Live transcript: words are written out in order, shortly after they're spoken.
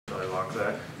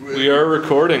Zach. We are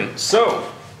recording. So,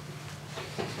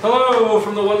 hello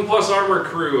from the One Plus Armor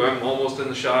crew. I'm almost in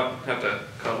the shop. Have to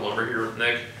cuddle over here with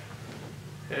Nick.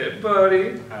 Hey,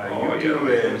 buddy. How you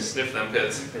doing? Sniff them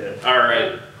pits. Yeah. All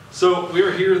right. So we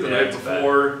were here the night it's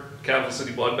before Capital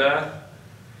City Bloodbath.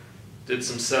 Did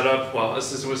some setup. Well,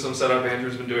 this is with some setup.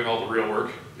 Andrew's been doing all the real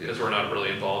work because we're not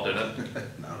really involved in it.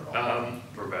 Not at all.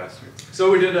 We're bastards.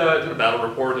 So we did a battle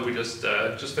report that we just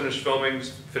finished filming,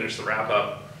 just finished the wrap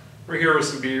up. We're here with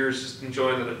some beers, just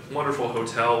enjoying the wonderful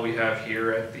hotel we have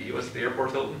here at the, what's the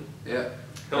airport, Hilton? Yeah.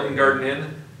 Hilton Garden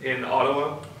Inn in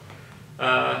Ottawa.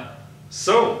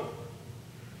 So,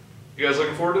 you guys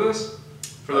looking forward to this?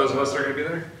 For those of us that are going to be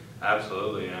there?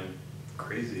 Absolutely, I'm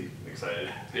crazy excited.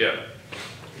 Yeah.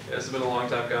 It's been a long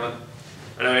time coming.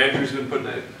 I know Andrew's been putting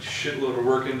a shitload of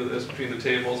work into this between the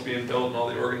tables being built and all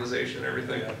the organization and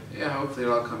everything. Yeah, hopefully it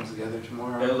all comes together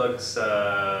tomorrow. It looks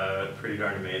pretty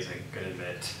darn amazing, gonna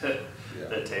admit.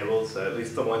 The tables, at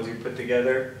least the ones you put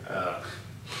together.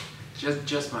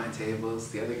 Just my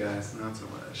tables, the other guys not so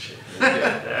much.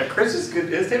 Yeah, Chris is good.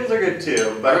 His tables are good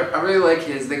too. But I really like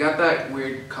his. They got that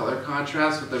weird color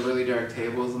contrast with the really dark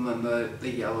tables and then the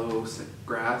yellow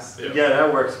grass. yeah,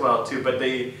 that works well too. But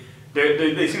they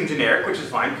seem generic, which is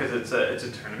fine because it's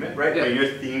a tournament, right? Yeah. But your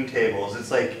theme tables,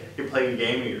 it's like you're playing a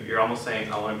game. You're almost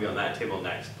saying, I want to be on that table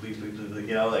next, please, please, please.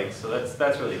 You know, like so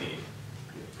that's really neat.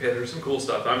 Yeah, there's some cool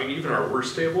stuff. I mean, even our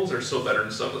worst tables are still better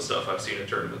than some of the stuff I've seen in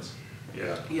tournaments.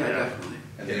 Yeah, definitely.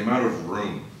 And the amount of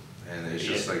room, and it's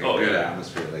just like a good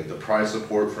atmosphere. Like the prize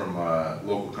support from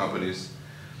local companies,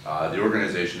 the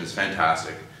organization is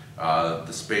fantastic.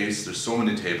 The space, there's so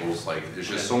many tables. Like there's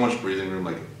just so much breathing room.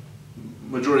 Like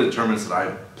majority of the tournaments that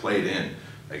I've played in,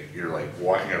 like you're like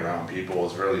walking around people.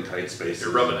 It's really tight spaces.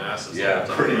 You're rubbing asses. Yeah,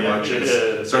 pretty much.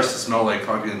 It starts to smell like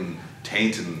fucking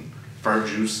taint and fart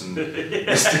juice, and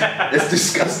it's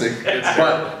disgusting.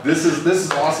 But this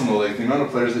is awesome though. Like the amount of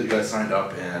players that you guys signed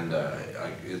up, and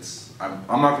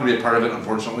I'm not going to be a part of it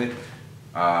unfortunately,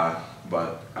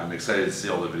 but I'm excited to see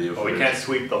all the video. Well, we can't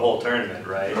sweep the whole tournament,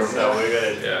 right? So we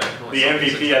got the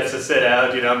MVP has to sit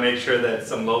out. You know, make sure that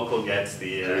some local gets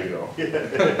the. There you go.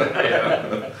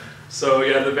 Yeah. So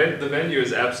yeah, the venue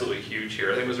is absolutely huge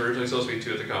here. I think it was originally supposed to be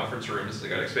 2 at the conference rooms. It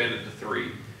got expanded to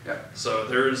 3. Yeah. So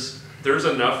there's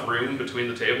enough room between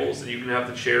the tables that you can have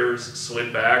the chairs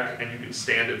slid back and you can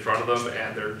stand in front of them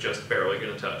and they're just barely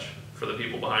going to touch for the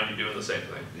people behind you doing the same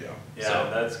thing. Yeah, so,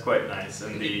 that's quite nice.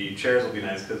 And the chairs will be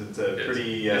nice because it's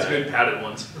pretty... It's good padded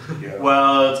ones. Yeah.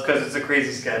 Well, it's because it's a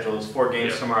crazy schedule. It's 4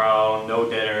 games tomorrow, no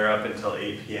dinner up until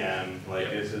 8 p.m. Like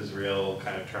this is real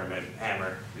kind of tournament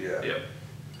hammer. Yeah. Yep.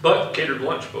 But catered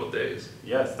lunch both days.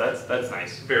 Yes, that's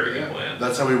nice. Very good plan.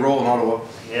 That's how we roll in Ottawa.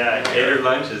 Yeah, catered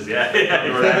lunches. Yeah,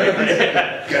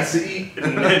 exactly. Got to eat.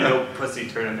 No pussy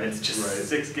tournaments, just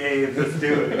 6 games. Let's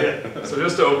do it. Yeah. So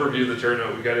just to overview the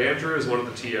tournament, we got Andrew as one of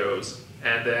the TOs,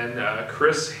 and then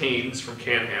Chris Haynes from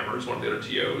Canhammer is one of the other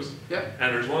TOs. Yep.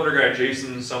 And there's one other guy,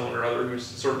 Jason, someone or other, who's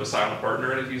sort of a silent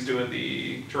partner, and he's doing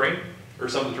the terrain or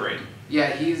some of the terrain. Yeah,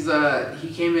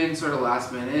 he came in sort of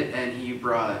last minute and he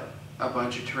brought a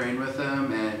bunch of terrain with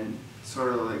him and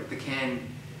sort of like the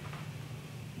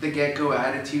get-go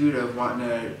attitude of wanting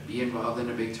to be involved in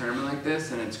a big tournament like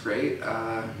this, and it's great.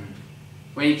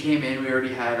 When he came in, we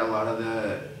already had a lot of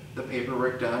the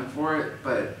paperwork done for it,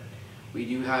 but we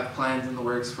do have plans in the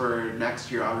works for next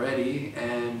year already,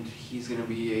 and he's going to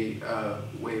be a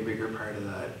way bigger part of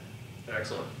that.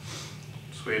 Excellent.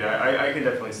 Sweet. I can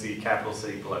definitely see Capital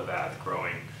City Bloodbath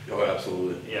growing. Oh,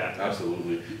 absolutely. Yeah.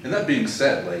 Absolutely. And that being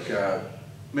said, like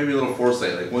maybe a little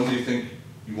foresight. Like when do you think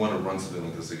you want to run something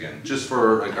like this again? Just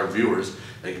for like our viewers,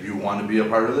 like if you want to be a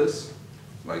part of this,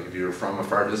 like if you're from a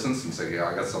far distance and say, yeah,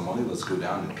 I got some money, let's go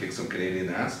down and kick some Canadian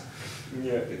ass.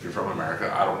 Yeah. If you're from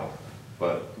America, I don't know.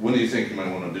 But when do you think you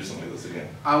might want to do something like this again?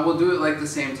 We'll do it like the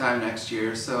same time next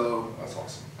year, so That's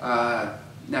awesome.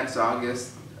 next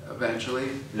August eventually.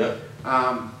 Yeah.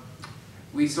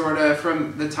 We sort of,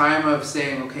 from the time of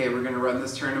saying, okay, we're going to run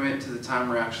this tournament to the time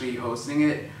we're actually hosting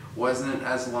it, wasn't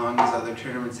as long as other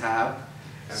tournaments have.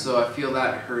 Okay. So I feel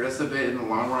that hurt us a bit in the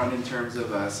long run in terms of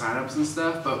signups and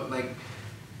stuff. But like,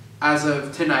 as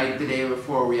of tonight, the day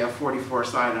before, we have 44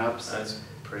 signups. That's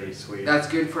pretty sweet. That's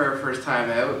good for our first time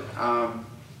out.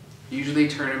 Usually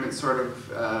tournaments sort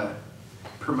of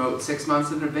promote 6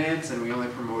 months in advance, and we only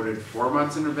promoted 4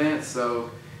 months in advance.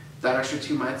 So that extra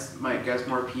 2 months might get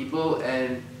more people,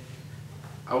 and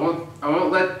I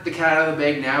won't let the cat out of the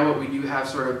bag now, but we do have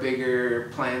sort of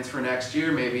bigger plans for next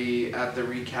year. Maybe at the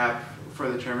recap for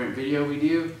the tournament video we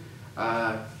do,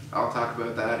 I'll talk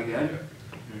about that again.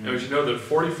 And we should know that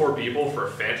 44 people for a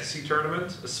fantasy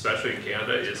tournament, especially in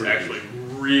Canada, is actually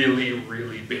really,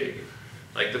 really big.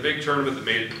 Like the big tournament that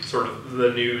made sort of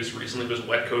the news recently was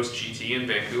West Coast GT in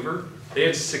Vancouver. They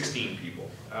had 16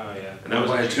 people. Oh yeah. And that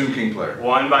was by a Tomb King player.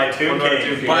 Won by Tomb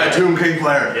King. By a Tomb King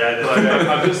player. Yeah. Like,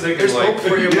 I'm just thinking There's like hope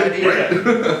for you, buddy.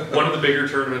 one of the bigger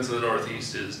tournaments in the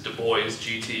Northeast is Du Bois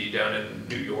GT down in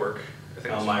New York. I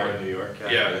think it's Elmira, New York.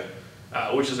 Yeah.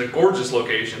 Which is a gorgeous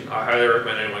location. I highly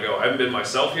recommend anyone go. I haven't been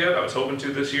myself yet. I was hoping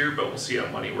to this year, but we'll see how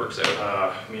money works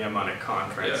out. I'm on a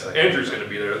conference. Yeah. Andrew's going to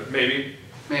be there, maybe.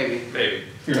 Maybe.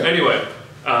 Yeah. Anyway,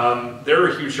 they're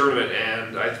a huge tournament,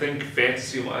 and I think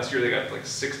Fantasy last year they got like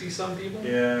 60-some people.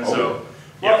 Yeah. So,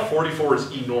 Well, 44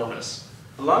 is enormous.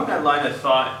 Along that line of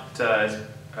thought,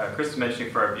 Chris was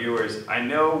mentioning for our viewers, I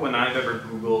know when I've ever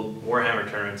Googled Warhammer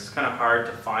tournaments, it's kind of hard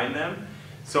to find them.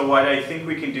 So what I think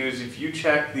we can do is if you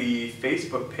check the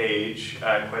Facebook page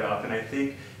quite often, I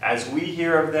think as we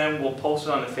hear of them, we'll post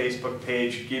it on the Facebook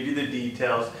page, give you the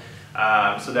details,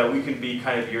 so that we can be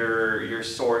kind of your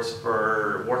source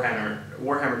for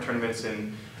Warhammer tournaments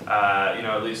in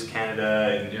at least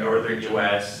Canada and northern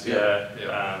US.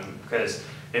 Because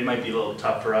it might be a little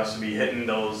tough for us to be hitting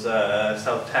those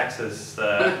South Texas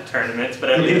tournaments, but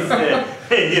at least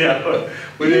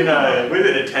within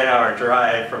a 10-hour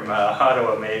drive from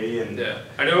Ottawa maybe. And yeah,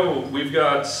 I know we've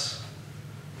got.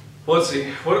 Well, let's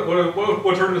see.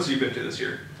 What tournaments have you been to this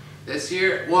year? This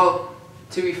year, well,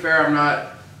 to be fair, I'm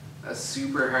not a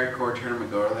super hardcore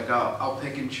tournament goer. Like I'll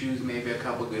pick and choose maybe a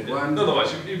couple good ones.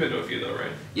 Otherwise, you've been to a few though,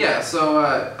 right? Yeah, so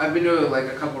I've been to like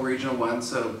a couple regional ones.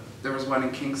 So there was one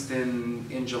in Kingston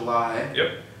in July.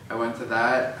 Yep. I went to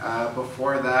that.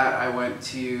 Before that, I went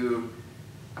to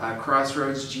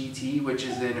Crossroads GT, which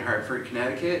is in Hartford,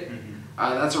 Connecticut. Mm-hmm.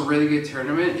 That's a really good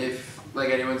tournament if like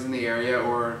anyone's in the area,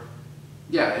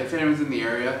 if anyone's in the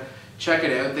area, check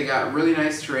it out. They got really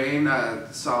nice terrain,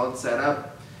 solid setup.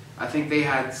 I think they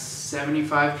had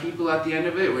 75 people at the end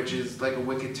of it, which is like a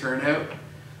wicked turnout.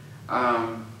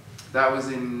 That was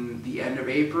in the end of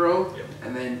April,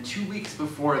 and then 2 weeks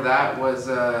before that was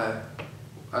a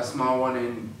small one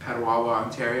in Petawawa,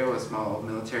 Ontario, a small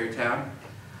military town.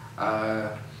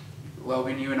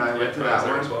 Logan, you and I went to that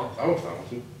one. As well. I went to that one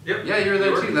too. Yep. Yeah, you were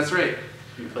there too. That's right.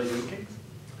 You played Tomb Kings?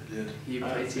 I did. You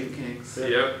played Team Kings.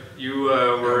 Yep. You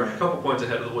were a couple points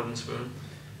ahead of the wooden spoon.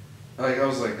 I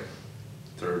was like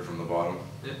third from the bottom.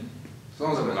 Yeah. As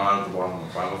long as I'm not at the bottom, I'm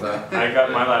fine with that. I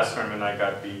got my last tournament. I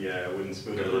got the wooden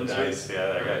spoon The of wooden the dice.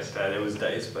 Yeah, I got it was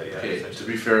dice, but yeah. Okay, to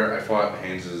be fair, I fought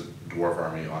Haynes' dwarf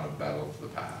army on a battle of the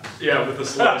past. Yeah, with the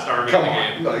slowest army Come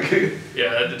in the on, game. like, Yeah,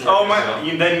 that didn't Oh work my!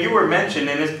 out. Then you were mentioned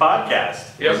in his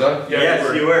podcast. Yep. Was that? Yeah,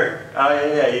 Yes, you were. Oh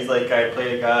yeah. He's like, I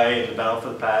played a guy in the Battle for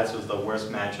the Past. It was the worst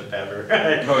matchup ever.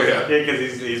 Oh yeah.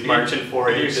 Because he's marching for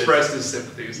He you. expressed his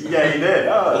sympathies. Yeah, he did.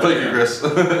 Oh, well, thank you, Chris.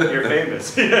 You're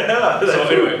famous. Yeah. So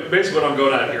anyway, basically what I'm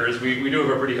going at here is we do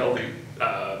have a pretty healthy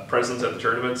presence at the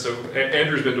tournament. So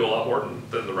Andrew's been to a lot more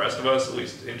than the rest of us, at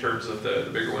least in terms of the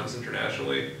bigger ones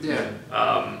internationally. Yeah.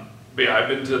 But yeah, I've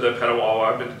been to the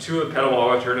Petawawa. I've been to 2 of the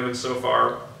Petawawa tournaments so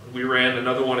far. We ran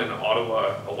another one in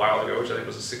Ottawa a while ago, which I think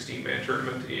was a 16-man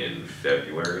tournament in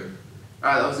February.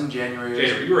 That was in January.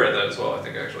 January, you were at that as well, I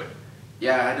think, actually.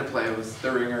 Yeah, I had to play. It was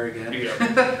the Ringer again. Yeah.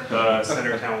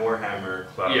 Centertown Warhammer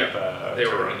Club. Yeah, they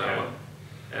were running that tournament,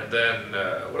 one. And then,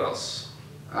 what else?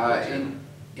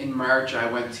 In March,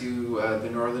 I went to the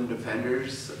Northern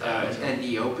Defenders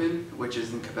ND Open, which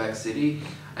is in Quebec City.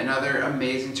 Another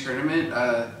amazing tournament.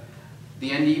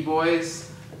 The ND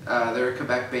boys, they're a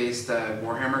Quebec-based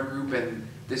Warhammer group, and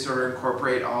they sort of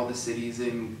incorporate all the cities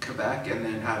in Quebec and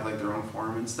then have like their own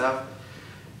forum and stuff.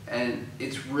 And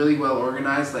it's really well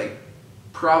organized. Like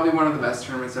probably one of the best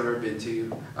tournaments I've ever been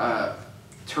to.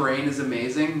 Terrain is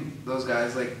amazing. Those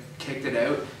guys like kicked it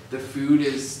out. The food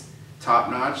is top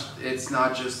notch. It's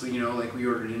not just like we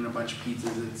ordered in a bunch of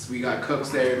pizzas. We got cooks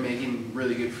there making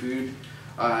really good food.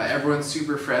 Everyone's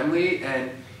super friendly, and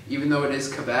even though it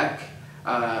is Quebec,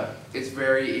 it's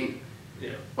very.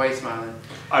 Why are you smiling?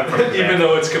 I'm from Quebec. Even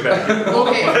though it's Quebec.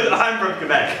 Okay. I'm from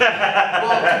Quebec.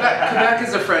 Well, Quebec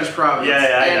is a French province,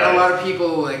 Yeah, and a lot of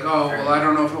people like, oh, well, I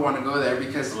don't know if I want to go there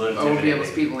because I won't be able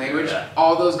to speak the language. Yeah.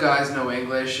 All those guys know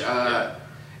English.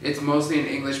 It's mostly an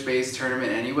English-based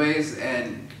tournament, anyways,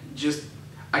 and just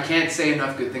I can't say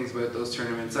enough good things about those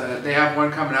tournaments. They have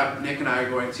one coming up. Nick and I are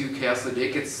going to Chaos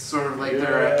Ledik. It's sort of like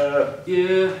their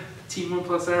Team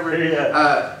 1+ ever.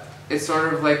 Yeah. It's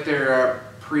sort of like their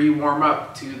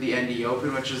pre-warm-up to the ND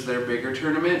Open, which is their bigger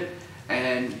tournament.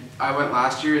 And I went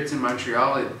last year. It's in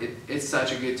Montreal. It's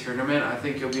such a good tournament. I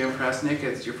think you'll be impressed, Nick.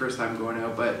 It's your first time going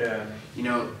out, but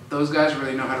those guys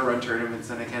really know how to run tournaments,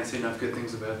 and I can't say enough good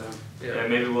things about them. Yeah,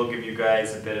 maybe we'll give you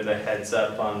guys a bit of a heads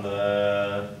up on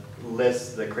the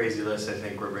list, the crazy list I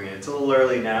think we're bringing. It's a little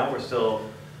early now. We're still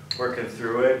working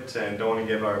through it and don't want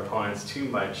to give our opponents too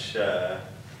much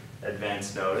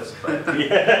advance notice, but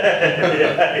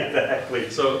yeah, exactly.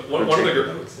 So one of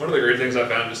the great things I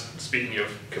found, just speaking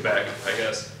of Quebec, I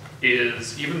guess,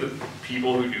 is even the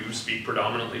people who do speak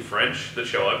predominantly French that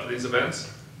show up to these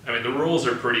events. I mean, the rules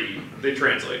are they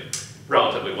translate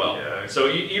relatively well. Yeah. So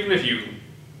even if you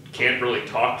can't really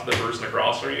talk to the person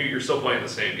across from you, you're still playing the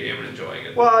same game and enjoying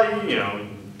it. Well, you know,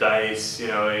 dice, you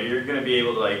know, you're going to be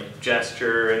able to like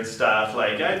gesture and stuff.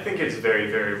 Like, I think it's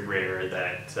very, very rare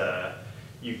that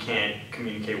you can't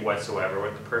communicate whatsoever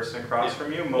with the person across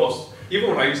from you. Well,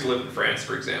 even when I used to live in France,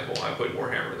 for example, I played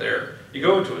Warhammer there. You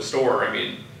go into a store, I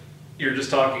mean, you're just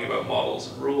talking about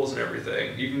models and rules and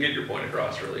everything. You can get your point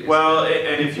across really easily. Well,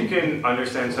 and if you can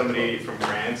understand somebody from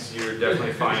France, you're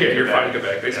definitely fine. Yeah, you're fine in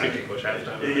Quebec. They speak English half the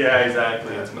time. Yeah,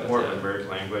 exactly. It's more of a merged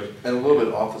language. And a little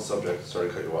bit off the subject, sorry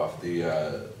to cut you off,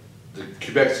 the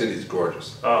Quebec City is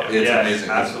gorgeous. Oh, It's yeah, amazing.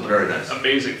 absolutely. It's very nice.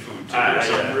 Amazing food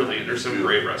too. There's some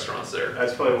great restaurants there.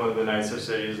 That's probably one of the nicest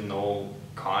cities in the whole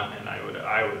continent, I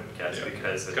would guess,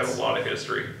 because it's got a lot of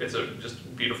history. It's a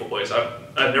just beautiful place.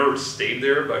 I've never stayed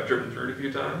there, but I've driven through it a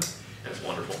few times. And it's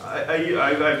wonderful.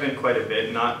 I've been quite a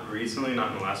bit, not recently,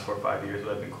 not in the last 4 or 5 years,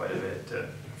 but I've been quite a bit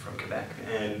from Quebec,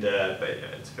 and but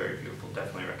yeah, it's very beautiful.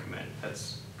 Definitely recommend.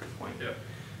 That's a good point. Yeah.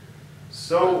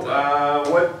 So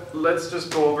let's just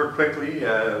go over quickly.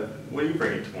 What are you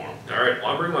bringing tomorrow? All right. Well,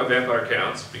 I'm bringing my vampire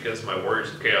counts because my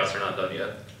Warriors of Chaos are not done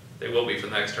yet. They will be for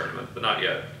the next tournament, but not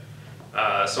yet.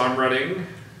 So I'm running.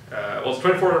 Well, it's a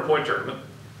 2,400 point tournament.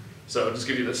 So just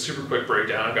give you the super quick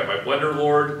breakdown. I've got my Blender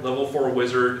Lord, level 4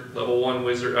 Wizard, level 1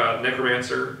 Wizard,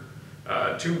 Necromancer,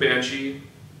 Tomb Banshee,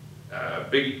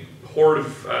 big horde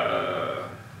of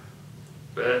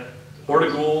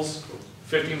ghouls,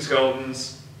 15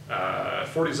 skeletons,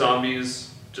 40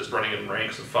 zombies, just running in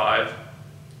ranks of 5,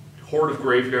 horde of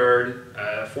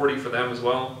Graveguard, 40 for them as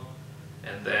well,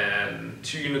 and then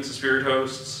 2 units of Spirit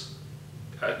Hosts,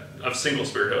 of single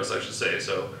Spirit Hosts I should say,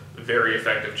 so very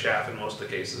effective chaff in most of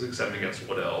the cases, except against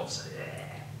Wood Elves.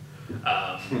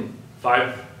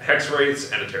 5 Hex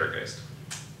Wraiths and a Terrorgeist.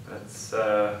 That's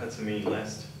a mean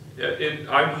list. Yeah,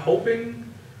 I'm hoping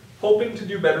to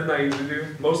do better than I usually do.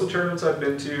 Most of the tournaments I've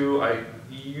been to, I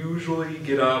usually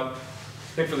get up.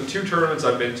 I think for the 2 tournaments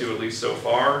I've been to, at least so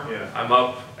far, yeah. I'm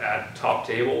up at top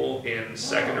table in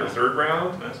second or third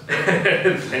round,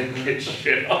 and then get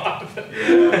shit off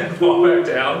and fall back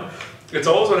down. It's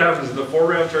always what happens in the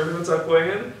 4-round tournaments I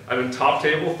play in. I'm in top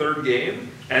table, 3rd game,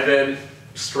 and then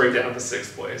straight down to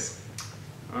 6th place.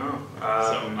 Oh,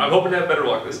 So I'm hoping to have better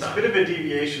luck this it's time. a bit of a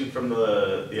deviation from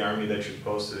the army that you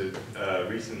posted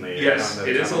recently. Yes,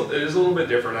 it is a little bit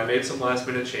different. I made some last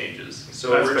minute changes. So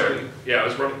That's originally, fair.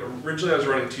 yeah, originally I was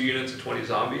running 2 units of 20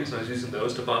 zombies, and I was using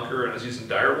those to bunker, and I was using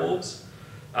dire wolves.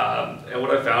 And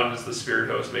what I found is the Spirit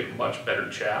Hosts make much better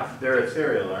chaff. They're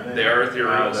ethereal, aren't they? They are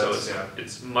ethereal, Oh, so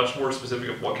it's much more specific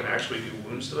of what can actually do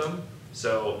wounds to them.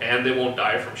 So, and they won't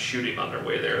die from shooting on their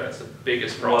way there. That's the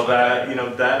biggest problem.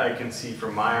 Well, that I can see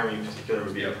from my army in particular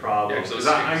would be a problem. Yeah, 'cause Because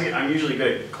those I'm usually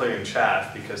good at clearing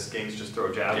chaff because games just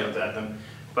throw javelins at them.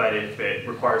 But if it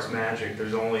requires magic,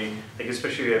 there's only, like,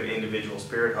 especially if you have individual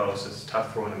Spirit Hosts, it's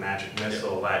tough throwing a magic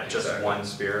missile at just one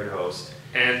Spirit Host.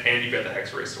 And you've got the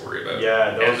Hex Wraiths to worry about.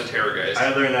 Yeah, and the Terrorgeist.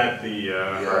 I learned that the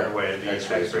hard way. The Hex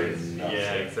Hex Wraiths are Wraiths. nuts.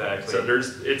 Yeah, exactly. So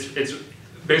it's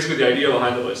basically the idea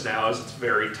behind the list now is it's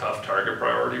very tough target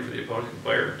priority for the opposing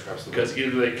player. Absolutely. Because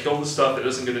either they kill the stuff that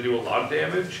isn't going to do a lot of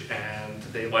damage, and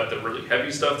they let the really heavy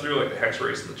stuff through, like the Hex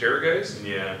Wraiths and the Terrorgeist.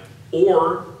 Yeah.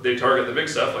 Or they target the big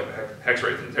stuff, like the Hex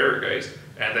Wraith and the Terrorgeist,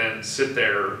 and then sit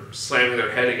there slamming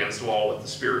their head against the wall with the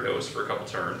Spirit Host for a couple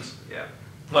turns. Yeah.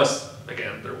 Unless,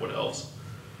 again, they're Wood Elves.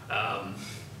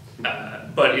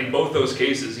 But in both those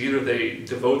cases, either they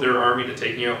devote their army to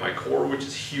taking out my core, which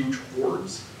is huge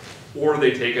hordes, or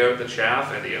they take out the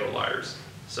chaff and the outliers.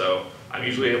 So I'm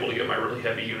usually able to get my really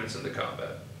heavy units into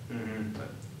combat. Mm-hmm. But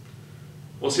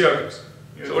we'll see how it goes.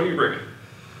 So what are you bringing?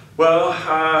 Well,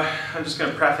 I'm just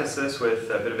going to preface this with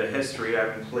a bit of a history. I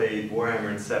haven't played Warhammer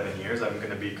in 7 years. I'm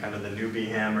going to be kind of the newbie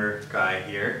hammer guy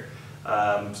here.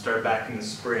 Started back in the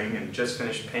spring and just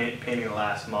finished painting the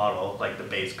last model, like the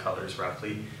base colors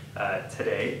roughly,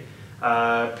 today.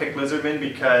 Picked Lizardman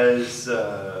because,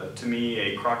 to me,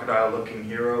 a crocodile-looking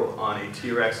hero on a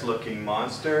T-Rex looking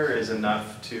monster is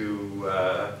enough to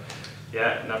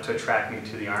attract me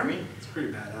to the army. It's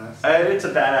pretty badass. It's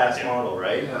a badass model,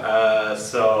 right? Yeah.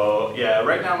 So yeah,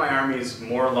 right now my army is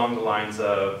more along the lines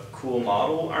of cool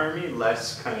model army,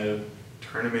 less kind of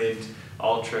tournament.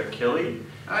 ultra killy.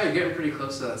 Ah, you're getting pretty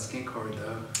close to that skink horde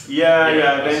though. Yeah,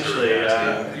 eventually.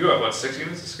 You got what, 6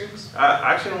 units of skinks?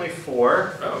 Actually only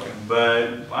 4, Oh, okay.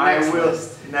 but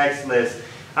next list.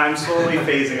 I'm slowly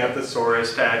phasing up the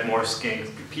Saurus to add more skinks.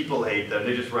 People hate them.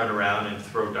 They just run around and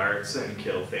throw darts and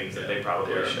kill things that they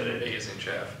probably shouldn't. Amazing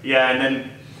chaff. Yeah, and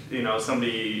then, you know,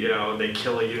 somebody, they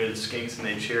kill a unit of skinks and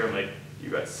they cheer. I'm like, you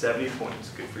got 70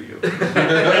 points, good for you. Yeah,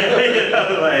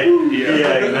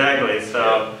 exactly.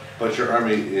 So. But your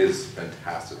army is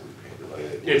fantastically painted.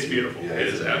 Like, it's beautiful. Yeah, it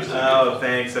is absolutely beautiful. beautiful.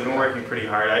 Thanks. I've been working pretty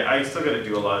hard. I still got to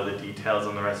do a lot of the details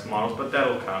on the rest of the models, but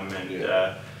that'll come.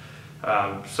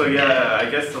 And so yeah, I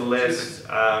guess the list.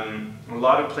 A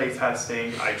lot of play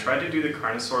testing. I tried to do the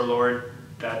Carnosaur Lord.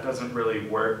 That doesn't really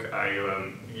work.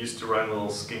 I used to run a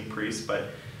little skink priest, but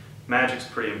magic's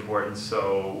pretty important.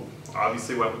 So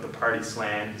obviously went with the Party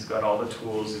Slan. He's got all the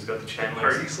tools. He's got the channelers.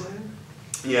 Party Slan?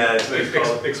 Yeah, it's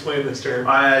explain this term.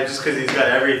 Just because he's got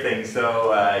everything.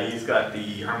 So he's got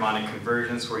the harmonic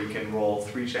convergence where you can roll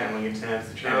 3 channeling attempts,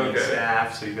 the channeling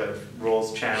staff. So you've got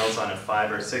rolls channels on a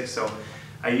 5 or 6. So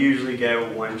I usually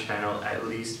get 1 channel at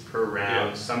least per round.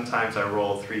 Yeah. Sometimes I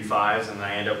roll 3 5s and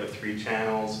I end up with 3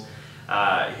 channels.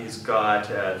 He's got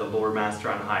the Lore Master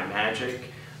on High Magic.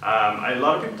 A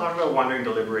lot of people talk about Wandering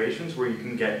Deliberations where you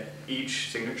can get each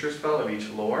signature spell of each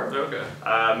lore. Okay.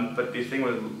 But the thing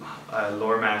with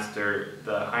Lore Master,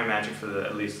 the High Magic for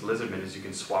at least Lizardman is you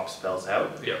can swap spells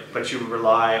out. Yep. But you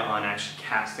rely on actually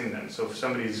casting them. So if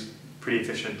somebody's pretty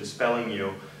efficient at dispelling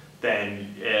you,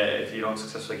 then if you don't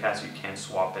successfully cast it, you can't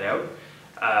swap it out.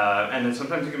 And then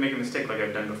sometimes you can make a mistake like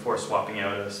I've done before, swapping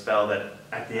out a spell that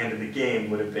at the end of the game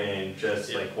would have been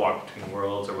just like Walk Between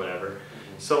Worlds or whatever.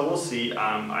 So we'll see.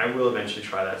 I will eventually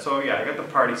try that. So yeah, I got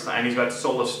the Party Slan, and he's got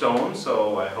Soul of Stone,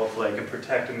 so hopefully I can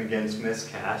protect him against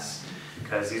miscasts,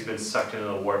 because he's been sucked into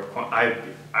the warp.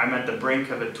 I'm at the brink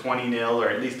of a 20-0 or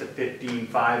at least a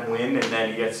 15-5 win, and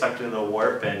then he gets sucked into the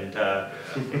warp, and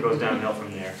it goes downhill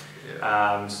from there.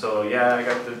 So yeah, I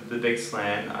got the big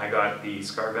slan. I got the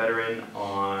Scar Veteran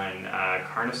on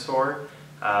Carnosaur,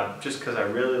 just because I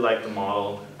really like the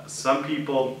model. Some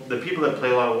people, the people that play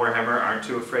a lot of Warhammer aren't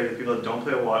too afraid. The people that don't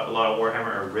play a lot of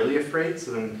Warhammer are really afraid.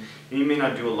 So then you may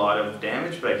not do a lot of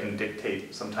damage, but I can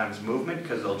dictate sometimes movement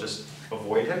because they'll just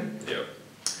avoid him.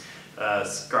 Yep.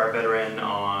 Scar Veteran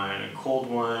on Cold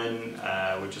One,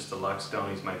 which is the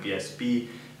Luckstone. He's my BSB,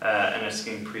 and a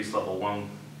Skink Priest level 1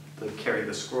 to carry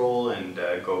the scroll and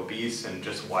go beast and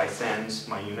just Y-Sands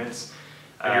my units.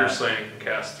 And you're saying you can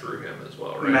cast through him as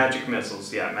well, right? Magic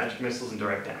missiles, yeah, magic missiles and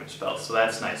direct damage spells. So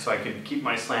that's nice. So I can keep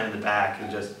my slan in the back and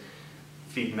just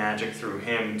feed magic through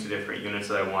him to different units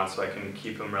that I want, so I can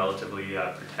keep him relatively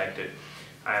protected.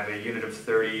 I have a unit of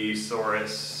 30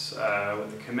 Saurus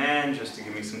with a command just to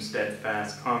give me some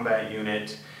steadfast combat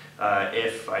unit.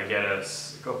 If I get a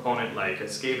opponent like a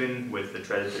Skaven with the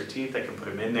Dreaded 13th, I can put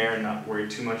him in there and not worry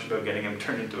too much about getting him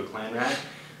turned into a clan rat.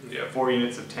 Yeah. 4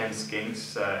 units of 10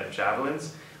 skinks,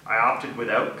 javelins. I opted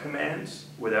without commands,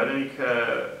 without any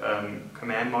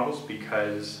command models,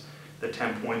 because the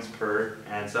 10 points per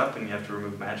adds up and you have to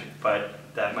remove magic. But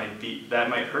that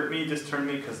might hurt me this turn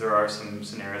because there are some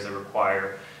scenarios that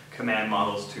require command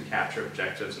models to capture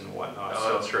objectives and whatnot.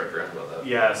 Oh, that's true. I forgot about that.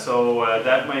 Yeah, so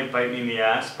that might bite me in the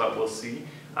ass, but we'll see.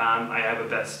 I have a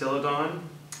Bastillodon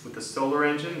with the solar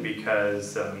engine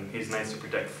because he's nice to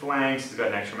protect flanks. He's got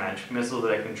an extra magic missile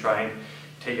that I can try and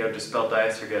take out dispel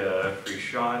dice or get a free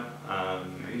shot.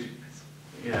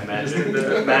 Yeah,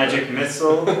 magic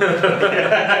missile. Oh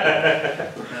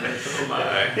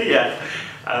my. Yeah.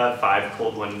 5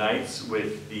 Cold One Knights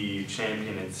with the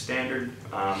champion and standard.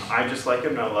 I just like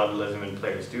them. Not a lot of Lizardman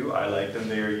players do. I like them.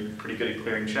 They're pretty good at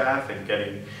clearing chaff and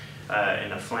getting in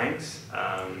the flanks.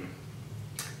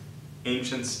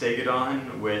 Ancient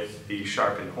Stegodon with the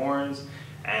sharpened horns,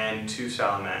 and 2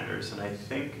 salamanders, and I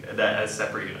think that as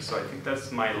separate units. So I think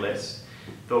that's my list.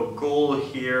 The goal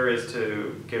here is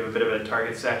to give a bit of a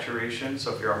target saturation.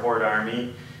 So if you're a horde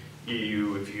army,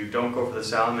 if you don't go for the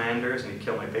salamanders and you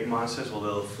kill my big monsters, well,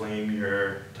 they'll flame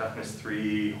your toughness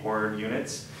 3 horde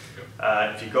units.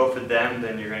 If you go for them,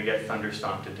 then you're going to get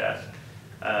thunderstomped to death.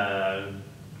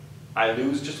 I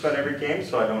lose just about every game,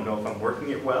 so I don't know if I'm working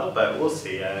it well, but we'll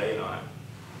see.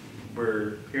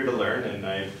 We're here to learn, and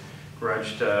I've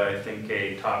grudged, I think,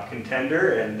 a top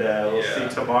contender, and we'll see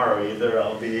tomorrow. Either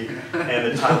I'll be in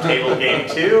the top table game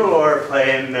 2 or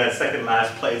playing second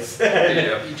last place.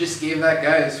 You just gave that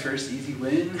guy his first easy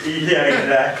win. Yeah,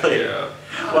 exactly. Yeah.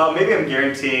 Well, maybe I'm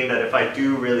guaranteeing that if I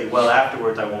do really well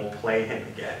afterwards, I won't play him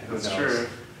again. Who knows? That's true.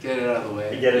 Get it out of the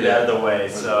way. Get it out of the way.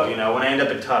 So, when I end up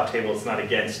at top table, it's not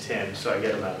against him, so I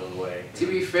get him out of the way. To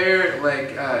be fair,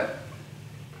 like,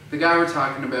 The guy we're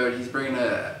talking about, he's bringing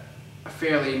a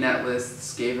fairly net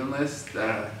list, Skaven list.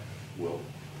 Will.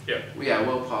 Yeah,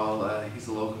 Will Paul, he's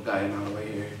a local guy in Ottawa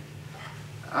here.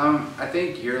 I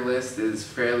think your list is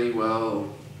fairly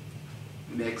well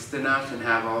mixed enough and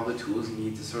have all the tools you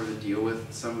need to sort of deal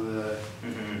with some of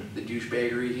the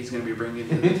douchebaggery he's going to be bringing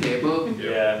to the table.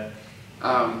 Yeah.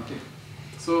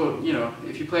 So, you know,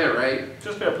 if you play it right.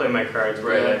 Just gotta play my cards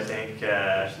right, Yeah. I think.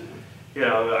 You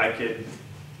know,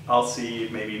 I'll see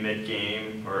maybe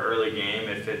mid-game or early game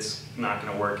if it's not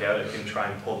gonna work out, I can try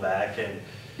and pull back and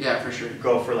Yeah, for sure.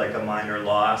 go for like a minor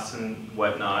loss and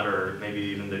whatnot, or maybe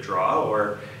even the draw,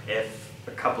 or if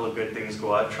a couple of good things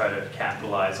go up, try to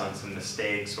capitalize on some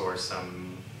mistakes or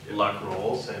some luck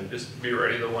rolls and Just be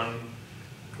ready.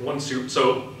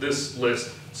 So this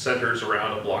list centers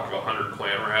around a block of 100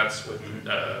 clan rats with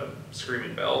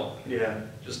Screaming Bell. yeah.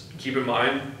 Just keep in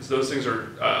mind, those things are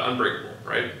unbreakable,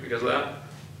 right? Because of that.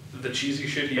 The cheesy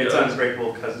shit he It's does.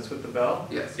 unbreakable because it's with the bell?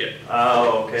 Yes. Yeah.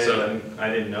 Oh, okay, So- then I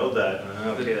didn't know that.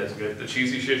 Okay, that's good. The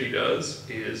cheesy shit he does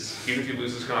is, even if he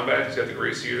loses combat, he's got the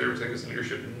Grace Seer, everything is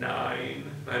leadership 9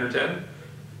 or 10.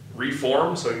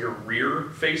 Reform, so your rear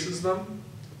faces them.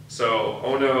 So,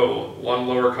 oh no, 1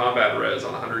 lower combat res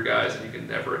on 100 guys and you can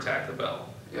never attack the bell.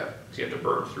 Yeah. So you have to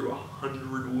burn through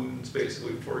 100 wounds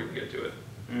basically before you can get to it.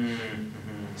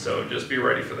 So just be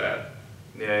ready for that.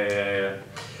 Yeah.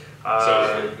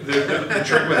 So the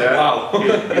trick with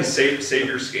that is save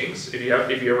your skinks. If you ever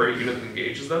have a unit that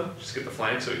engages them, just get the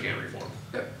flank so you can't reform.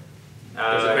 Yep.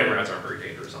 Because the clan rats aren't very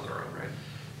dangerous on their own, right?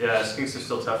 Yeah, skinks are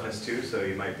still toughness too, so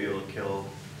you might be able to kill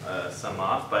some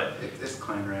off, but It's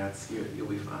clan rats. You'll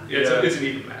be fine. Yeah, it's an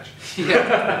even match.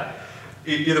 Yeah.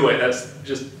 Either way, that's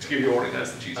just to give you a warning.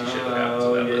 That's the cheesy shit that happens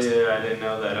with that list. Yeah, I didn't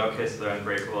know that. Okay, so they're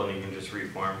unbreakable and you can just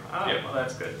reform. Oh, Yep. well,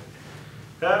 that's good.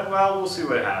 Well, we'll see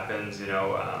what happens. You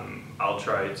know, I'll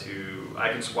try to. I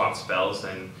can swap spells,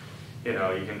 and you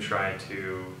know, you can try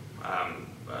to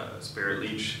Spirit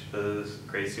Leech the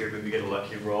Grace Seer. Maybe get a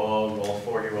lucky roll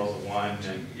 4. He rolls a 1.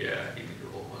 And Yeah, you need to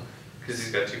roll 1 because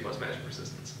he's got 2+ magic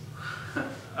resistance.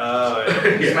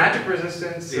 His magic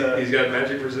resistance. He's got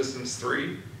magic resistance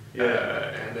 3. Yeah.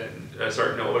 And then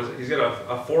sorry, no, what is it? He's got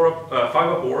a 5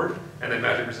 up ward, and then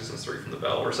magic resistance 3 from the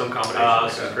bell, or some combination.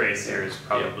 Like So that. Grace Seer is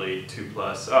probably 2+.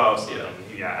 Oh, so Yeah. then,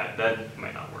 yeah, that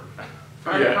might not work.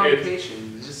 Fire Yeah,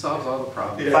 complication. It just solves all the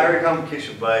problems. Yeah. Fiery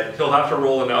complication, but He'll have to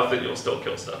roll enough that you'll still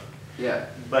kill stuff. Yeah.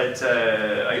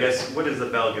 I guess what does the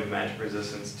bell give magic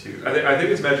resistance to? I think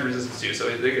it's magic resistance too.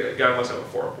 So the guy must have a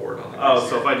 4 up ward on the. Oh, Grace so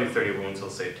Seer. if I do 30 wounds, he'll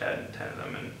save 10 of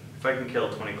them, and if I can kill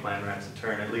 20 clan rats a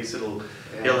turn, at least he'll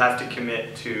have to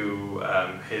commit to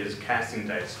his casting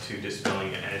dice to dispelling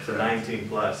it, and it's a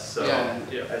 19+, so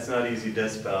Yeah. that's not easy to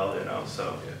dispel, you know.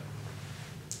 So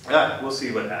Yeah. we'll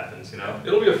see what happens, you know.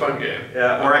 It'll be a fun game.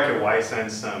 Yeah, or I could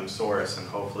Y-send some Saurus, and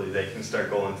hopefully they can start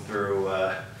going through.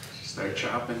 Start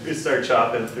chopping. We start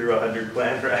chopping through 100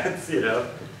 clan rats, you know.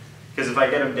 Because if I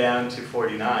get them down to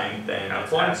 49, then Half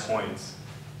it's half points. points.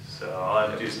 So all I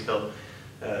have to do is kill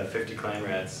 50 clan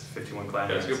rats, 51 clan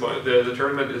Yeah, that's rats. a good point. The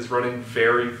tournament is running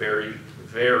very, very,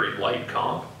 very light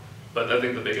comp, but I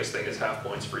think the biggest thing is half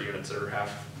points for units that are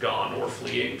half gone or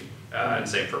fleeing, and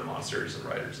same for monsters and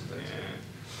riders and things.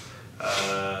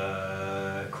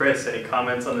 Yeah. Chris, any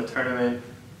comments on the tournament?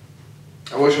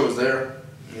 I wish I was there.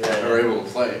 Yeah. Or able to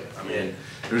play. I mean,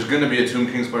 there's gonna be a Tomb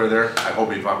Kings player there. I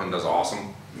hope he fucking does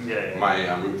awesome. Yeah.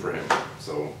 I'm rooting for him.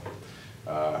 So,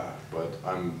 but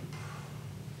I'm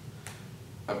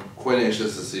quite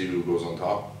anxious to see who goes on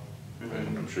top.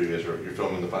 And I'm sure you guys you're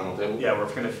filming the final table. Yeah, we're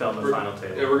gonna film the final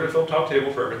table. Yeah, we're going to film top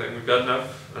table for everything. We've got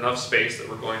enough space that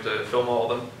we're going to film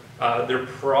all of them. They're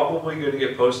probably going to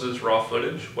get posted as raw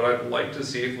footage. What I'd like to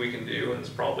see if we can do, and this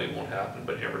probably won't happen,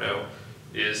 but you never know,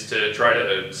 is to try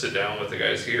to sit down with the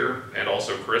guys here and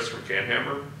also Chris from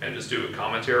Canhammer and just do a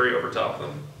commentary over top of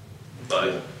them.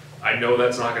 But I know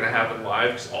that's not going to happen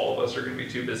live because all of us are going to be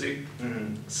too busy,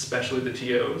 especially the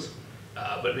TOs.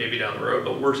 But maybe down the road.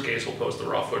 But worst case, we'll post the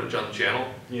raw footage on the channel.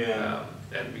 Yeah.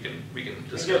 And we can We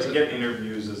discuss it. get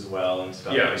interviews as well and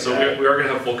stuff. Yeah, like so that. we are going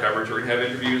to have full coverage. We're going to have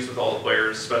interviews with all the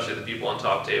players, especially the people on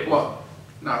top table. Well,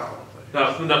 not all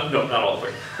of them. No, not all the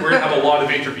players. We're going to have a lot of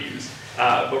interviews,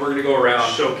 but we're going to go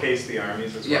around. Showcase the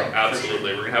armies as well. Yeah.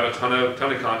 Absolutely, we're going to have a ton of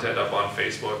content up on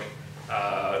Facebook,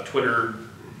 Twitter,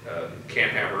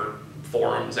 Canhammer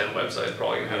forums, and websites.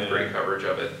 Probably going to have great coverage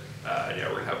of it. And yeah,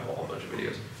 we're going to have a whole bunch of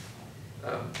videos.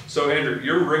 So Andrew,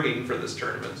 you're ringing for this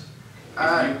tournament. If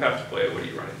you have to play it, what are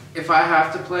you running? If I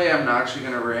have to play, I'm not actually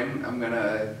gonna ring. I'm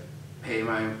gonna pay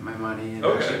my money and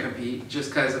actually compete. Just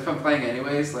because if I'm playing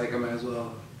anyways, like I might as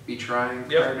well be trying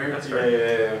harder. That's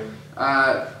fair.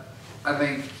 Yeah. I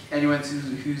think anyone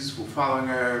who's following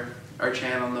our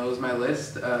channel knows my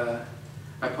list.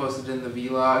 I posted in the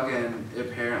vlog, and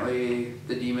apparently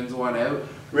the demons won out.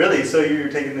 Really? So you're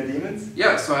taking the demons?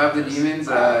 Yeah, so I have the demons.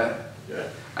 Yeah.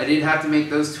 I did have to make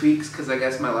those tweaks because I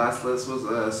guess my last list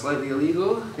was slightly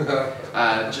illegal.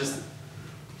 I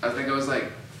think it was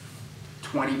like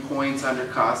 20 points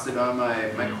undercosted on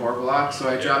my core block, so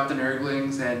I dropped the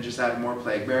Nurglings and just added more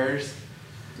Plague Bearers.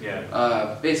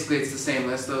 Yeah. Basically, it's the same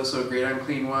list though. So Great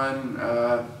Unclean One,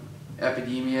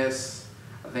 Epidemius.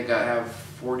 I think I have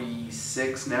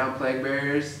 46 now Plague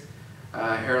Bearers.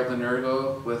 Herald the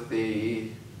Nurgle with the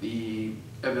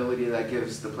ability that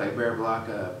gives the Plague Bearer block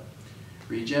a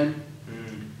regen.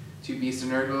 2 Beast of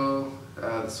Nurgle,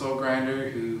 the Soul Grinder,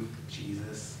 who,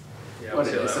 Jesus, Yeah, what we'll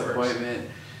see a how that works. disappointment.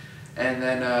 And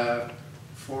then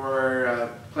for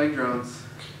Plague Drones,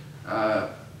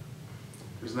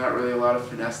 there's not really a lot of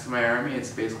finesse to my army.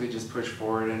 It's basically just push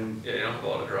forward and Yeah, you don't have a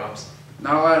lot of drops.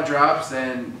 not a lot of drops,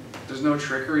 and there's no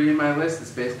trickery in my list.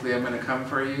 It's basically I'm going to come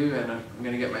for you, and I'm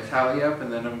going to get my tally up,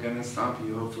 and then I'm going to stomp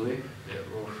you, hopefully.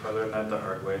 Yeah. Oof, I learned that the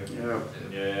hard way. Yeah.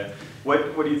 Yeah.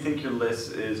 What do you think your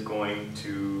list is going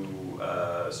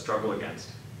to struggle against?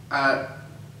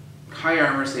 High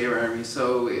armor saber army,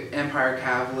 so Empire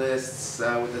Cav lists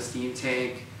with a steam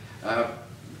tank,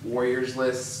 warriors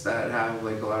lists that have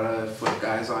like a lot of foot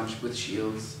guys on with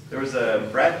shields. There was a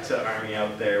Brett army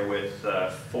out there with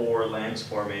 4 lance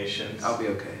formations. I'll be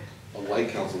okay. A light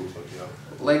council would fuck you up.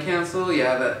 Light Council,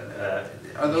 yeah, that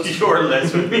are those. Your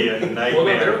list would be a Well, no, they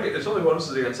nightmare. don't get, it's only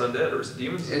bonuses against undead, or is it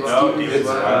demons as It's well? demons it's as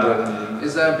well. undead.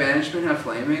 Is banishment have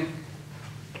flaming?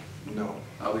 No.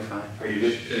 I'll be fine. Are You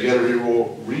you gotta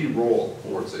re-roll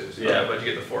ward saves. Yeah, but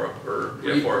you get the 4-up, or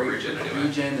yeah, 4-up regen anyway.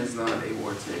 Regen is not a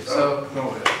ward save, so No,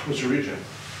 what's your regen?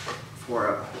 4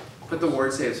 up. But the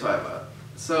ward save's 5 up,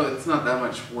 so it's not that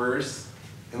much worse.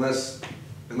 Unless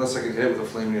I can hit with a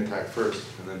flaming attack first,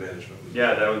 and then banishment.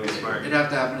 Yeah, that would be smart. It'd have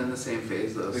to happen in the same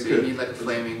phase though, It so you could. need like a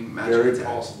flaming magic Very attack.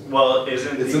 possible. Well,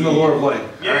 isn't It's in the lore of light.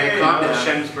 Yeah, Alright, yeah, calm yeah, down.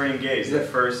 Shem's Brain Gaze, the Yeah.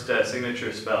 first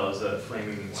signature spell is a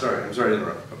flaming one. Sorry, I'm sorry to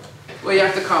interrupt. Well, you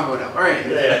have to combo it up. Alright.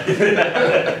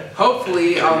 Yeah.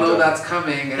 Hopefully, I'll know that's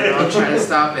coming and I'll try to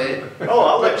stop it. Oh,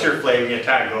 I'll let your flaming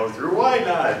attack go through. Why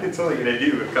not? It's only gonna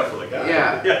do a couple of guys.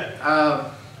 Yeah.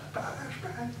 Yeah.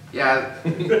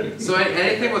 Yeah. So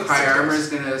anything with high armor is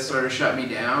gonna sort of shut me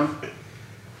down.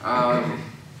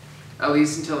 At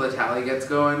least until the tally gets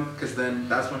going, because then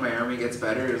that's when my army gets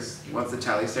better, is once the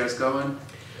tally starts going.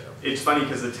 It's funny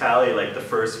because the tally, like the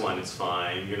first one, is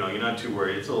fine. You know, you're not too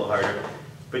worried. It's a little harder,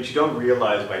 but you don't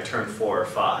realize by turn 4 or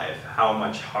 5 how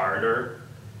much harder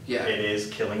Yeah. it is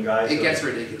killing guys. It gets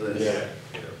ridiculous. Yeah.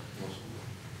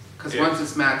 Because Yeah. once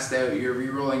it's maxed out, you're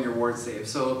re-rolling your ward save.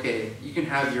 So okay, you can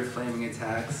have your flaming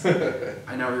attacks.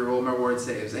 I now re-roll my ward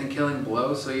saves and killing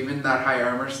blow. So even that high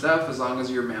armor stuff, as long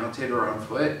as you're mounted or on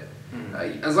foot,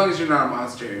 as long as you're not a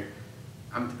monster,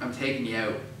 I'm taking you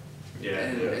out. Yeah.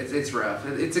 And Yeah. it's rough.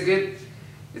 It's a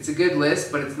good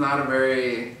list, but it's not a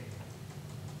very.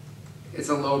 It's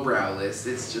a lowbrow list.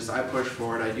 It's just I push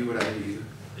forward. I do what I do.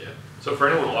 Yeah. So for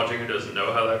anyone watching who doesn't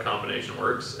know how that combination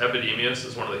works, Epidemius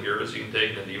is one of the heroes you can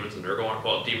take in the Demons and Nurgle,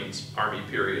 well, Demons army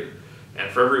period. And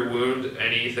for every wound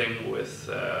anything with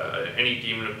any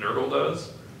Demon of Nurgle does,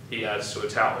 he adds to a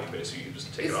tally. Basically, you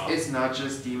just take it off. It's not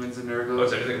just demons and Oh, Nurgles.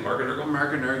 is anything Mark and Nurgle?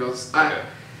 Mark and Nurgles. Okay.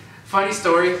 Funny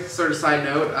story, sort of side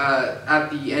note. At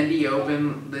the ND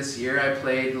Open this year, I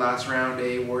played last round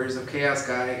a Warriors of Chaos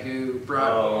guy who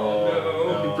brought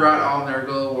Oh, He brought all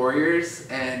Nurgle warriors,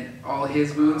 and all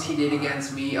his wounds he did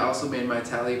against me also made my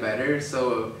tally better.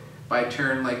 So by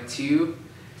turn like 2,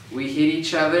 we hit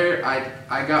each other.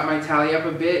 I got my tally up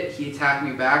a bit. He attacked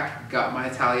me back, got my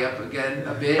tally up again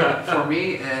a bit for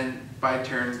me, and by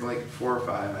turn like 4 or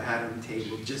 5, I had him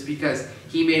tabled just because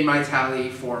he made my tally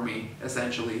for me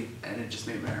essentially, and it just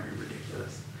made my army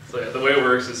ridiculous. So yeah, the way it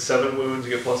works is 7 wounds,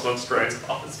 you get +1 strength,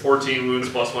 14 wounds,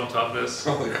 +1 toughness,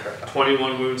 Holy crap.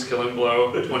 21 wounds, killing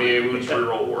blow, 28 wounds,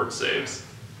 reroll ward saves.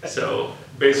 So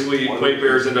basically, Plague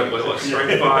Bearers end up with like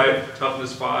strength 5,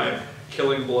 toughness 5,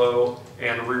 killing blow,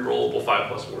 and rerollable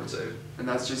 5+ ward save. And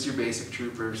that's just your basic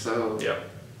trooper. So Yep.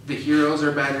 the heroes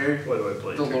are better. What do I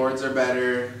play? The lords are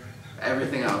better,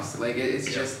 everything else. Like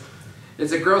it's just,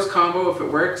 it's a gross combo if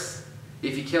it works.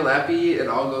 If you kill Epi, it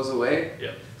all goes away.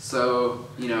 Yep. So,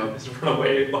 you know, Just run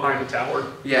away behind the tower.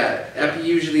 yeah, Epi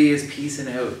usually is peacing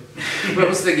out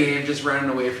most of the game, just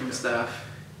running away from stuff.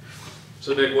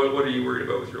 So Nick, what are you worried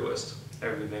about with your list?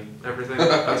 Everything. Everything?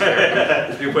 That's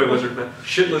fair. If you play Lizard Men,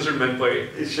 shit Lizard Men play.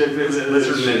 It should be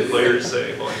Lizard Men players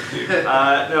say, well, you do.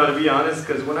 No, to be honest,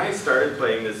 because when I started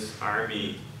playing this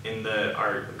army in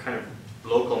our kind of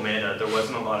local meta, there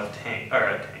wasn't a lot of tanks.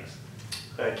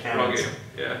 Wrong Cannons. game.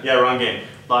 Yeah. Yeah, wrong game.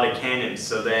 A lot of cannons.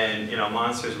 So then,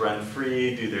 monsters run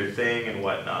free, do their thing and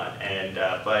whatnot. And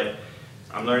but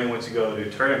I'm learning once you go to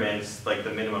tournaments, like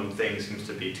the minimum thing seems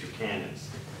to be 2 cannons.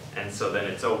 And so then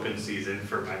it's open season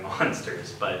for my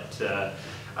monsters. But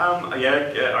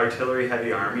artillery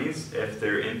heavy armies. If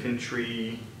they're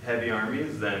infantry heavy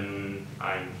armies, then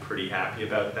I'm pretty happy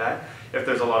about that. If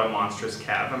there's a lot of monstrous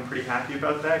cav, I'm pretty happy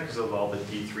about that because of all the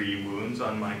D3 wounds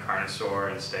on my Carnosaur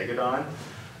and Stegodon.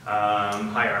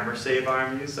 High armor save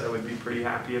armies I would be pretty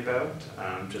happy about,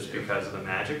 just because of the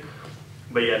magic.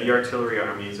 But yeah, the artillery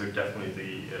armies are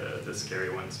definitely the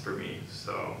scary ones for me.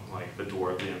 So like the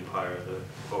Dwarven Empire,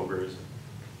 the ogres.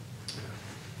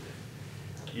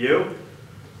 You?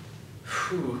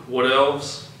 Wood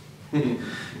elves.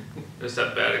 Just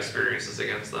have bad experiences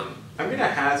against them. I'm gonna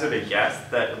hazard a guess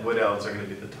that Wood Elves are gonna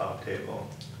be the top table.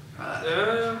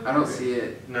 I don't see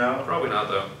it. No? Probably not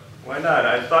though. Why not?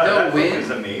 I thought They'll that book win. was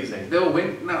amazing. They'll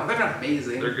win. No, they're not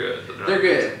amazing. They're good. But They're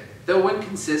good. They'll win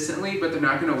consistently, but they're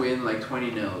not gonna win like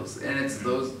 20-0s. And it's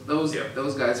Yep.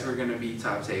 those guys who are gonna be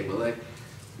top table. Like,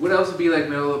 what else would be like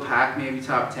middle of the pack, maybe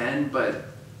top 10, but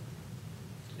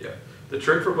Yeah. The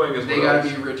trick for playing is they Wood gotta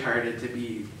Elves. be retarded to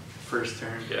be first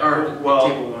turn Yeah. or Well,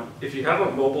 table 1. If you have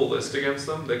a mobile list against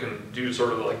them, they can do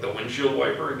sort of like the windshield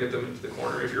wiper and get them into the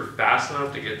corner. If you're fast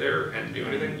enough to get there and do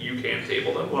anything, you can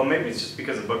table them. Well, maybe it's just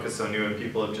because the book is so new and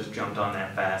people have just jumped on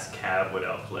that fast cav Wood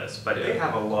Elf list. But they Yeah.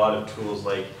 have a lot of tools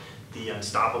like the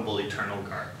Unstoppable Eternal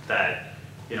Guard that,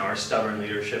 are stubborn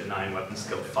leadership, 9 weapon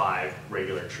skill 5,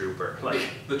 regular trooper. Like,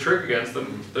 The trick against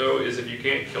them, though, is if you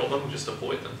can't kill them, just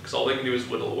avoid them, because all they can do is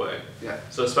whittle away. Yeah.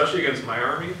 So especially against my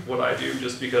army, what I do,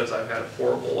 just because I've had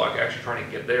horrible luck actually trying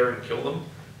to get there and kill them,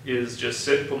 is just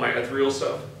sit, put my ethereal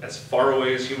stuff as far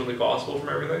away as humanly possible from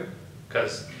everything,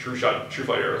 because true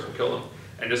fight arrows will kill them,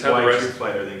 and just have why the rest True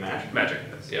Flight are they magic? magic.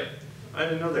 Yeah, I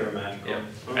didn't know they were magical. yeah,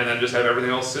 Oh. and then just have everything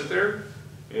else sit there,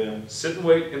 Yeah. sit and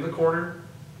wait in the corner,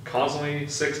 constantly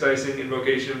 6 dicing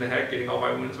invocation in the heck, getting all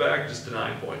my wounds back, just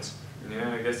denying points.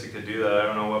 Yeah, I guess you could do that. I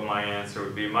don't know what my answer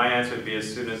would be. My answer would be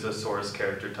as soon as a source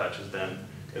character touches them,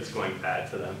 it's going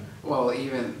bad to them. Well,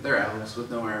 even they're elves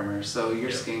with no armor, so your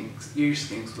Yeah. skinks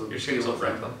will Your deal skinks will with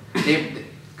wreck them. them.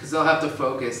 Because they'll have to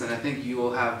focus, and I think you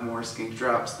will have more skink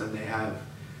drops than they have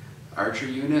archer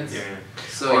units. Yeah.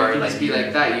 So Or you can like just be unit.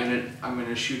 like, that unit, I'm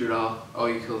gonna shoot it all. Oh,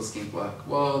 you killed skink block.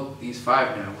 Well, these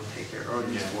 5 now will take care, or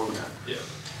these Yeah. 4 now. Yeah.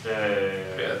 Yeah.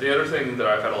 Yeah, the other thing that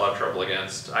I've had a lot of trouble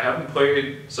against, I haven't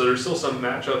played, so there's still some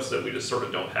matchups that we just sort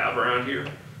of don't have around here.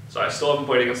 So I still haven't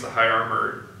played against the high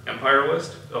armor Empire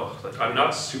list. Oh, I'm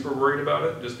not super worried about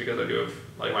it, just because I do have,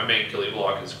 like, my main killing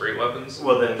block is great weapons.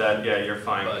 well then you're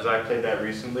fine, But- because I played that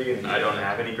recently and I don't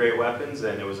have any great weapons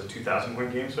and it was a 2,000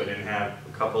 point game, so I didn't have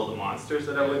a couple of the monsters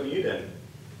that I would need. And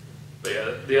But yeah,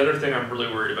 the other thing I'm really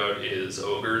worried about is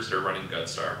ogres that are running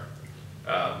Gutstar.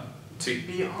 to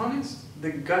be honest,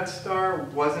 the Gutstar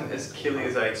wasn't as killy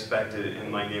as I expected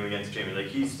in my game against Jamie. Like,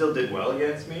 he still did well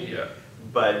against me. Yeah.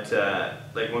 But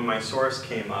like when my source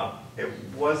came up, it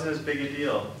wasn't as big a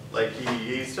deal. Like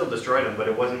he still destroyed them, but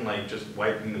it wasn't like just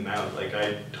wiping them out. Like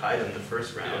I tied him the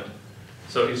first round.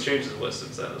 So he's changed his list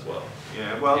since then as well.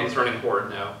 Yeah, well, He's running Horde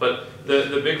now. But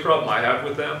the big problem I have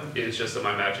with them is just that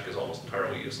my magic is almost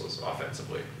entirely useless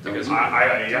offensively. Because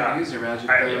Don't use your magic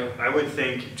though. I would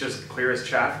think just clear as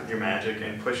chaff with your magic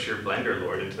and push your Blender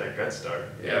Lord into that Gutstar.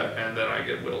 yeah, and then I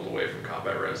get whittled away from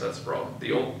combat res, that's the problem.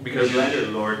 Because Because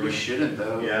Blender Lord You would, shouldn't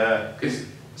though. yeah. Because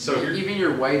so here, even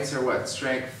your whites are what,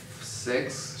 strength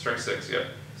 6? strength 6, yeah.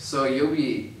 So you'll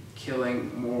be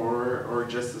killing more or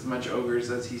just as much ogres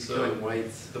as he's So killing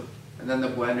whites. the- And then the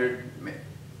blender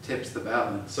tips the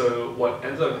balance. So what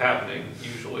ends up happening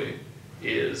usually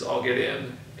is I'll get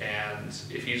in, and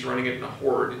if he's running it in a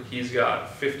horde, he's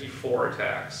got 54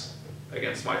 attacks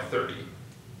against my 30.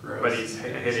 Gross. But he's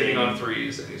And he's hitting on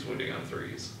 3s and he's wounding on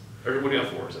 3s. Or wounding on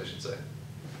 4s, I should say.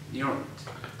 You don't.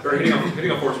 Or hitting on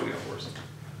 4s, wounding on 4s.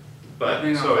 But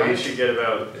Hitting on So he 5s? should get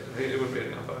about, it would be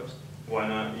hitting on 5s. why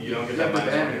not? You don't get You that have the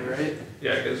minus banner, one. right?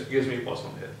 Yeah, it gives me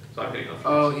 +1 hit. So I'm hitting on 4s.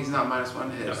 Oh, he's not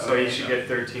 -1 hit. No, So he Okay. should get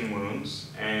 13 wounds,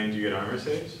 and you get armor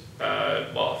saves?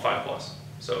 Well, 5+.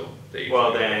 So they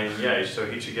Well then, yeah, so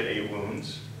he should get 8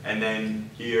 wounds, and then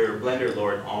your Blender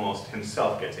Lord almost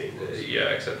himself gets 8 wounds. Yeah,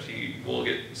 except he will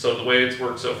get, so the way it's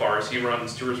worked so far is he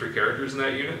runs 2 or 3 characters in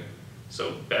that unit.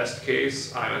 So best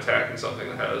case, I'm attacking something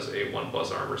that has a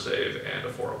 1+ armor save and a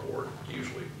 4-up ward,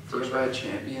 usually. Do you First have a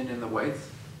champion in the whites?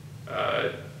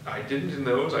 I didn't in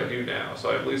those, I do now, so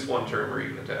I have at least 1 turn where you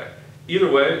can attack. Either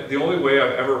way, the only way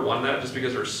I've ever won that, just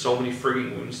because there's so many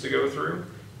frigging wounds to go through,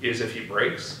 is if he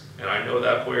breaks, and I know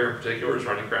that player in particular is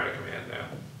running Crown of Command now.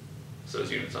 So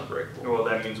his unit's unbreakable. Well,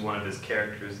 that means one of his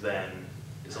characters then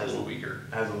It's a little weaker.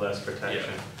 has a less protection.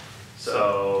 Yeah.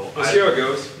 So We'll see how it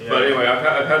goes. Yeah. But anyway,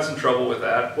 I've had some trouble with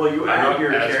that. well, you I'm add not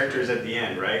your as- characters at the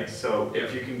end, right? So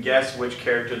if Yeah. you can guess which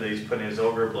character that he's put in his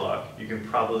ogre block, you can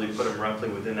probably put him roughly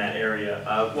within that area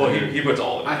of. Well, the- he puts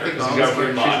all of them I in there think because all he's got to his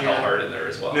put Mod characters, yeah. Hellheart in there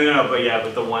as well. No,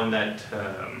 but the one that,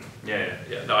 yeah.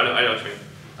 Yeah, no, I know what you mean.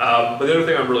 But the other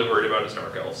thing I'm really worried about is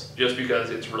Dark Elves, just because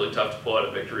it's really tough to pull out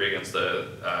a victory against the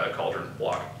Cauldron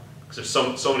block. Because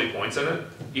there's so many points in it,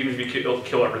 even if you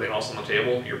kill everything else on the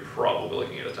table, you're probably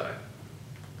looking at a tie.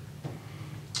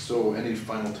 So, any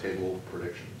final table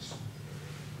predictions?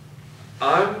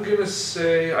 I'm gonna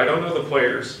say, I don't know the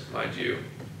players, mind you,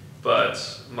 but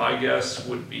my guess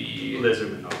would be,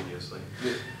 Lizardman, obviously.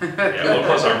 yeah, 1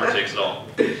 plus armor takes it all.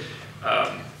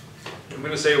 I'm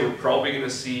gonna say we're probably gonna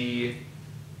see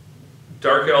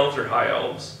Dark Elves or High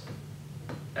Elves,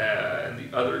 and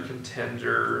the other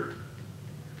contender,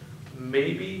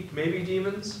 maybe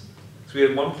Demons. So we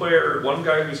had one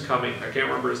guy who's coming, I can't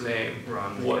remember his name.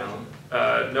 Ron What?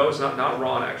 McCallum. No, it's not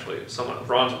Ron actually.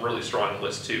 Ron's really strong in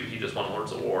list too. He just won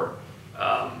Lords of War.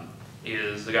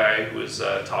 Is the guy who was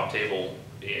top table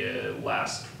in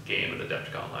last game at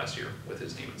Adepticon last year with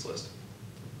his Demons list.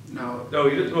 No. No,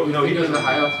 he did. No, he he was didn't. the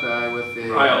high elf guy with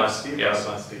the. High elf. Musty, yes.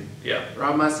 Rob Musty. Yeah.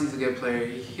 Rob Musty's a good player.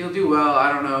 He'll do well.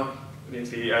 I don't know. I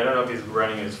don't know if he's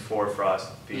running his 4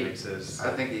 Frost Phoenixes.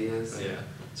 I think he is. Yeah.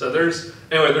 So there's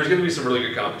going to be some really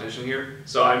good competition here.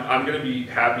 So I'm going to be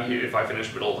happy if I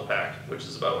finish middle of the pack, which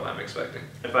is about what I'm expecting.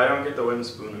 If I don't get the wooden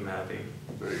spoon, I'm happy.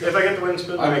 Very good. If I get the wooden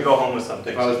spoon, then I go home with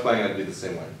something. If I was playing, I'd be the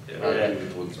same way. Yeah. I'd Yeah. be with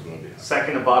the wooden spoon, I'd be happy.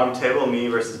 Second to bottom table, me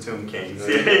versus Tomb Kings.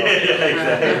 There you go.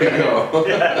 Yeah, There you go.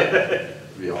 exactly.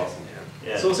 It'd be awesome.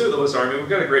 Yeah. So we'll see what the lists are. I mean, we've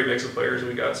got a great mix of players.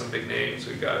 We've got some big names.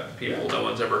 We've got people no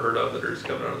one's ever heard of that are just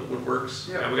coming out of the woodworks.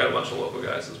 Yeah. And we got a bunch of local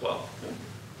guys as well.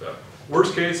 So,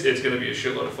 worst case, it's going to be a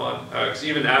shitload of fun. Because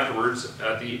even afterwards,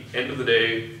 at the end of the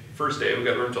day, first day, we've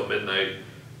got to run until midnight.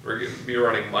 We're going to be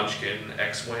running Munchkin,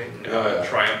 X-Wing, yeah.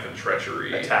 Triumph and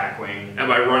Treachery. Attack wing.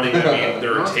 Am I running? I mean,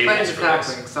 there are Most tables players for attack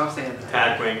this. wing. Stop saying that.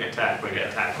 Attack wing, attack wing,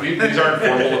 attack wing. These aren't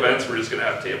formal events. We're just going to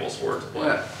have tables for it to play.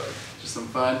 Yeah. So, Just some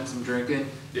fun, some drinking.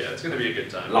 yeah, it's going to be a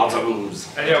good time. Lots of booze.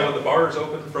 And yeah, when the bar is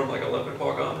open from like 11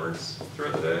 o'clock onwards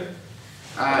throughout the day.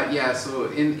 Yeah,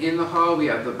 so in the hall we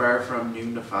have the bar from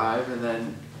noon to 5, and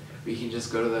then we can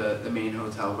just go to the main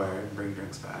hotel bar and bring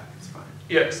drinks back. It's fine.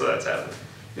 Yeah, so that's happening.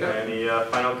 Yeah. Any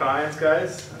final comments,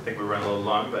 guys? I think we're running a little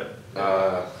long, but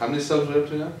How many subs are we up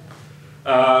to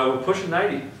now? We're pushing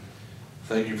 90.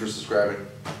 Thank you for subscribing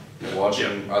and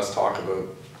watching us talk about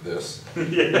this. No,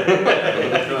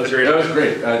 that's great. That was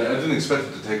great. I didn't expect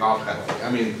it to take off kind of like,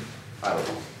 I mean, I don't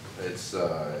know. It's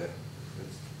a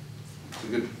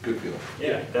good feeling.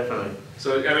 yeah, definitely.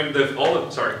 So, I mean,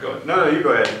 sorry, go ahead. No, you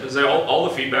go ahead. So all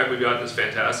the feedback we've gotten is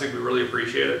fantastic. We really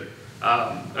appreciate it.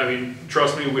 I mean,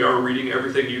 trust me, we are reading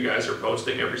everything you guys are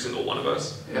posting, every single one of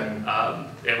us. Yeah.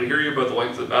 And we hear you about the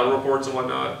length of the battle reports and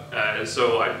whatnot.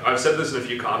 So I've said this in a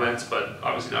few comments, but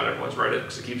obviously not everyone's read it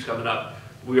because it keeps coming up.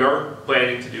 We are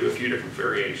planning to do a few different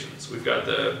variations. We've got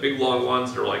the big long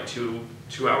ones that are like two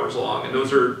hours long, and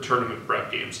those are tournament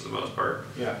prep games for the most part.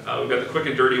 Yeah. We've got the quick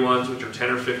and dirty ones, which are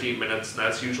 10 or 15 minutes, and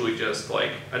that's usually just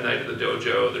like a night at the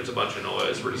dojo. There's a bunch of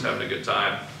noise. We're just having a good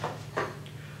time.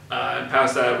 And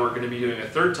past that, we're going to be doing a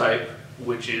third type,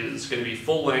 which is going to be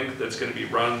full length. That's going to be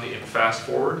run in fast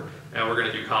forward, and we're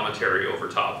going to do commentary over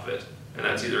top of it. And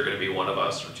that's either going to be one of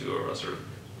us or two of us or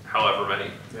however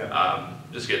many. Yeah.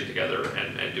 Just getting together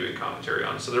and doing commentary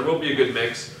on it. So there will be a good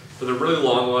mix. For the really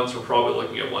long ones, we're probably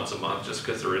looking at once a month, just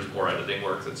because there is more editing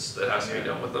work that has to be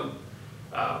done with them.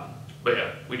 But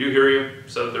yeah, we do hear you.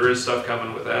 So there is stuff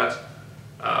coming with that.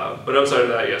 But outside of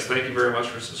that, yes, thank you very much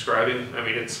for subscribing. I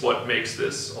mean, it's what makes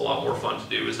this a lot more fun to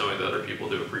do, is knowing that other people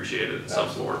do appreciate it in some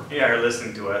form. Yeah, or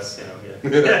listening to us, yeah.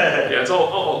 Yeah, it's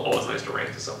always nice to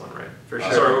rant to someone, right? For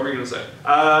sure. Sorry, what were you going to say?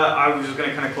 I was just going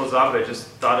to kind of close off, but I just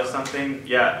thought of something.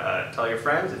 Yeah, tell your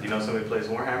friends. If you know somebody who plays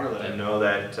Warhammer, let them know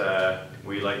that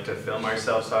we like to film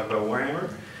ourselves talk about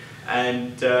Warhammer.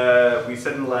 And we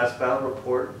said in the last battle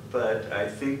report, but I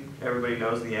think everybody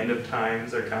knows the end of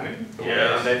times are coming.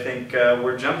 Yeah. And I think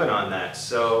we're jumping on that.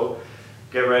 So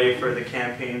get ready for the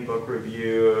campaign book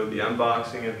review, the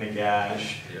unboxing of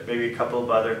Nagash, maybe a couple of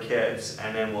other kits,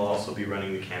 and then we'll also be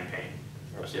running the campaign.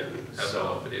 Yeah, that's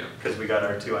a video. Because we got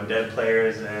our 2 undead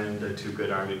players and the 2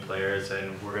 good army players,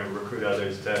 and we're going to recruit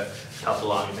others to help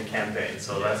along in the campaign.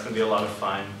 So that's going to be a lot of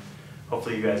fun.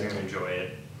 Hopefully you guys are going to enjoy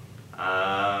it.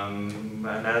 And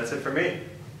that's it for me.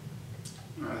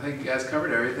 I think you guys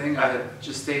covered everything.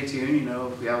 Just stay tuned. You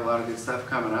know, we have a lot of good stuff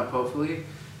coming up. Hopefully,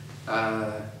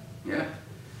 yeah.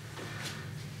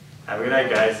 Have a good night,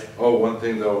 guys. Oh, one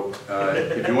thing though,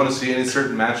 if you want to see any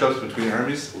certain matchups between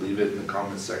armies, leave it in the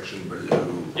comments section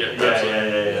below. Yeah,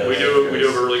 absolutely. Yeah. We do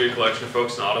have a really good collection of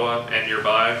folks in Ottawa and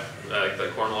nearby, like the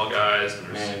Cornwall guys,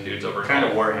 and there's dudes over in kind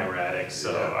of Ottawa. Warhammer addicts,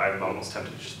 so I'm almost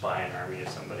tempted to just buy an army of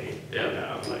somebody. Yeah. You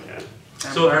know, like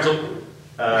So there's a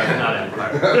not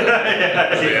Empire.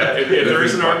 if there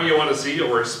is an army you want to see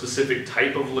or a specific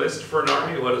type of list for an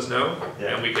army, let us know,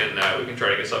 Yeah. and we can try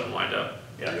to get something lined up.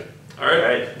 Yeah. All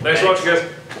right. Thanks for watching, guys.